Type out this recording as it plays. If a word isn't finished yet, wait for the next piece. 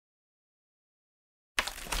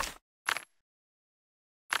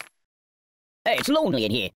Hey, it's lonely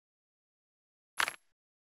in here.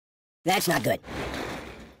 That's not good.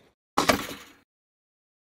 Oh,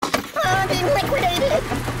 I'm being liquidated!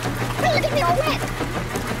 Hey, look at me all wet!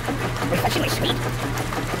 Refreshingly sweet.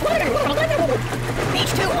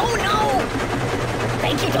 H2, oh no!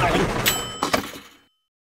 Thank you, darling.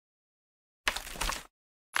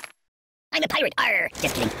 I'm a pirate, arr!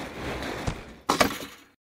 Just kidding.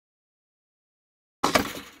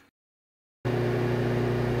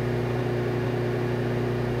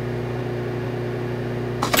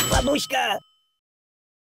 Babushka!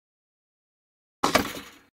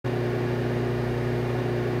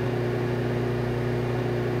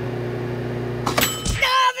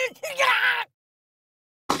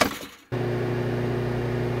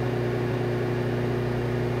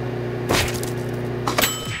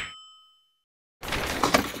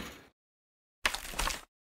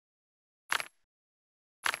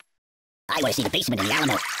 I want to see the basement in the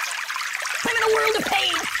Alamo. I'm in a world of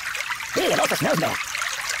pain! Ew, it also smells bad.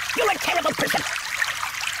 You're a terrible person!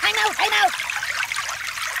 I'm out! I'm out!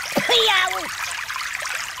 Yow!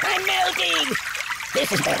 I'm melting!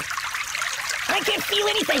 This is bad. I can't feel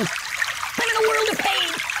anything! I'm in a world of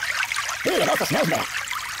pain! Ew, it also smells bad.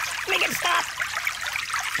 Make it stop!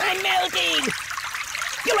 I'm melting!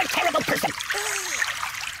 You're a terrible person!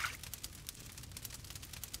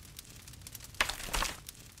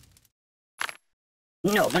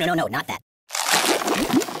 No, not that.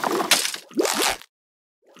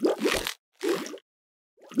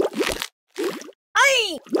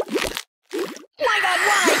 Aye! My God,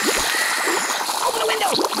 why? Open the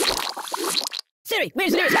window! Siri,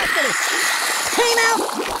 where's the nearest hospital? Hey, now!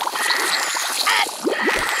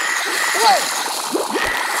 Whoa!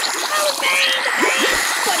 Oh, the pain!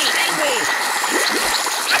 Funny, angry!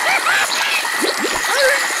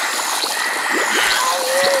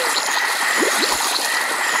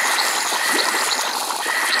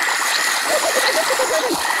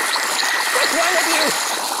 What's wrong with you?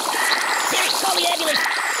 Siri, call the ambulance!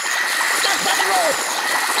 Stop, rock and roll!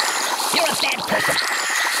 You're a bad person!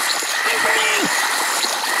 I'm burning!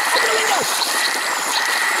 Open the window!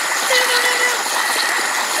 No!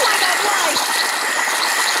 My God, why?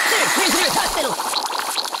 Siri, where's the nearest hospital?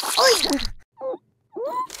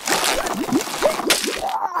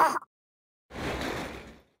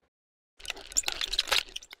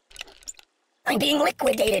 I'm being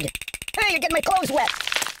liquidated! Hey, you're getting my clothes wet!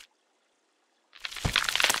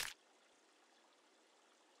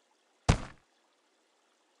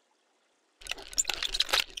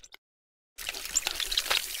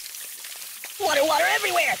 Water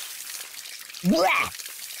everywhere! Blah!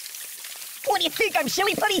 What do you think, I'm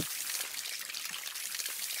silly putty?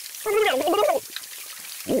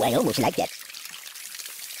 Ooh, I almost like that.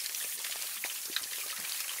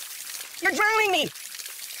 You're drowning me!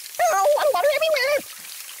 Oh, water everywhere!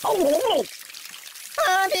 Oh,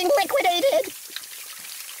 I'm being liquidated!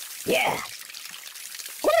 Yeah.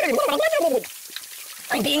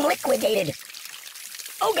 I'm being liquidated!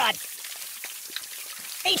 Oh, God!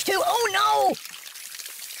 H2, oh no!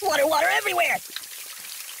 Water everywhere!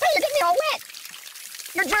 Hey, you're getting me all wet!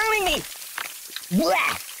 You're drowning me!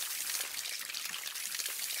 Blah!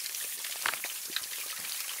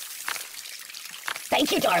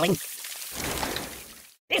 Thank you, darling.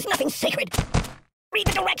 There's nothing sacred. Read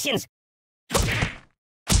the directions!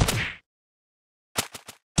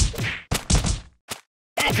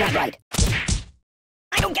 That's not right.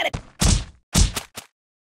 I don't get it.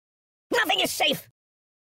 Nothing is safe.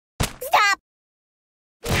 Stop!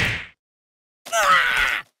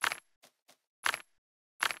 Ah!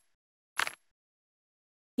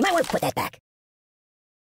 You might want to put that back.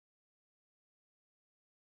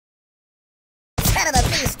 Son of a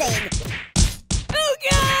bee sting! Oh,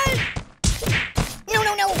 God! No!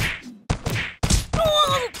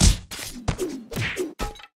 Oh!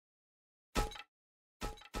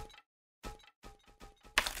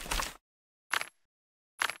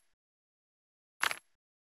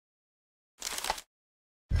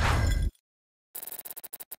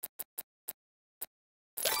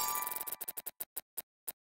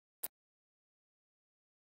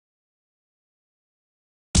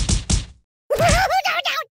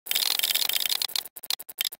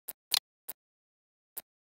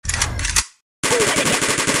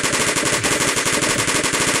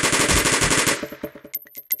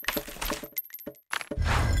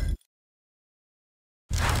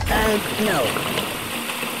 No.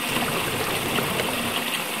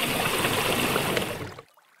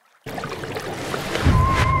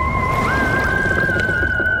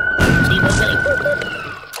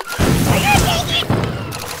 Steamboat Willie.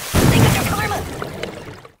 Think of your karma!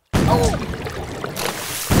 Oh!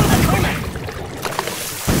 The karma!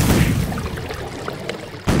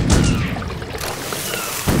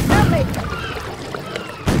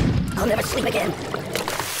 sleep again.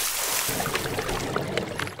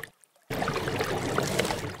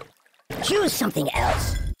 Choose something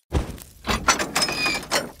else.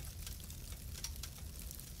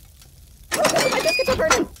 Oh, my biscuits are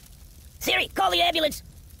burning. Siri, call the ambulance.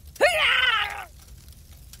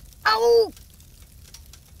 Oh!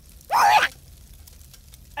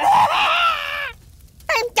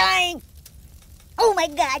 I'm dying! Oh my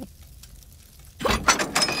god!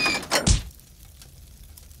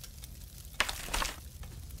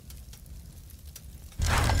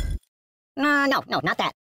 No, not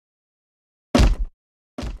that.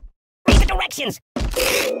 Read the directions!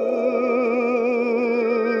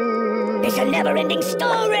 It's a never-ending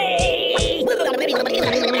story!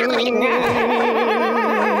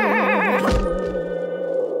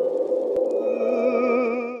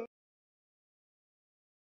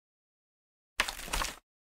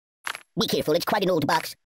 Be careful, it's quite an old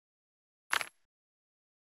box.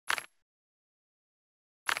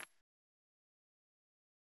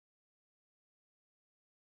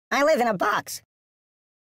 I live in a box.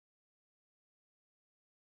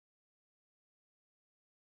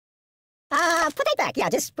 Put it back. Yeah,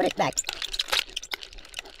 just put it back.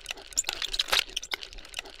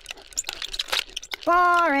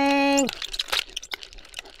 Boring.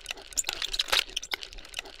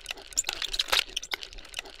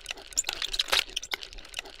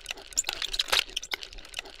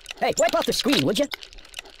 Hey, wipe off the screen, would you?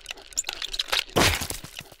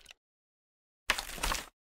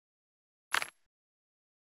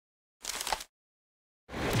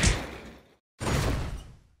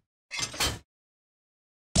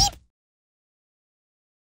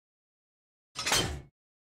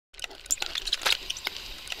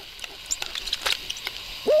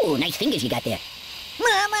 Ooh, nice fingers you got there.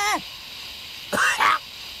 Mama!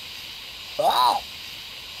 Oh!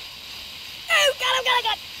 Oh,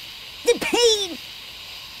 God! The pain!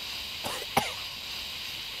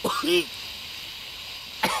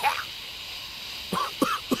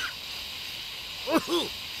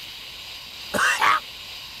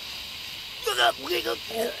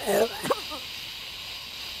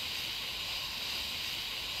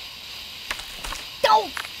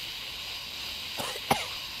 Don't!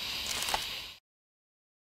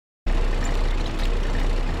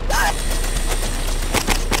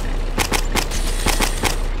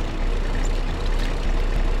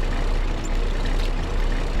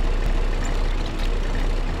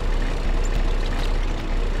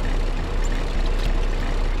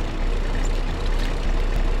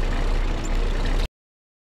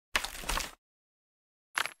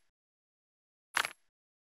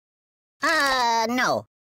 No.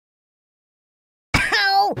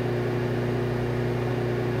 Ow!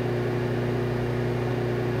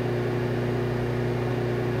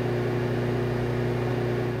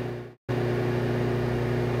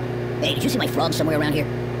 Hey, did you see my frog somewhere around here?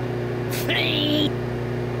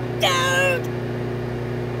 Don't!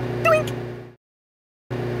 Doink!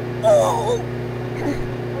 Oh!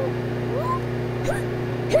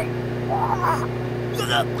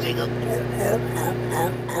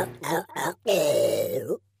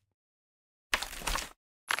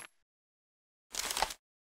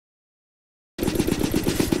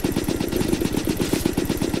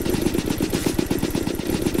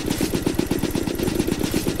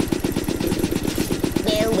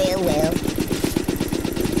 Well.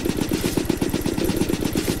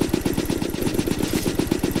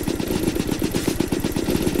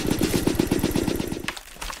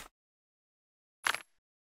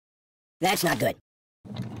 That's not good.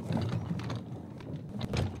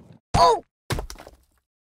 Oh!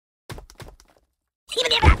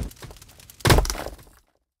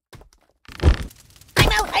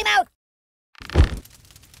 I'm out!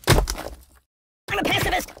 I'm a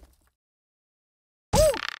pacifist!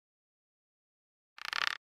 Ooh.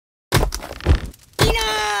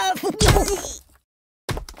 Enough!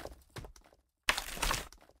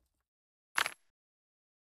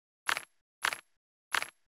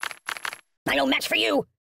 I no match for you!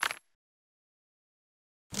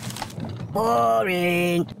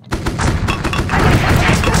 Boring!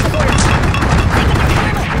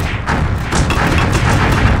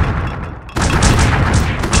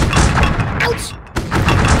 Ouch!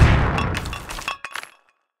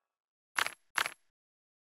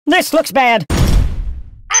 This looks bad!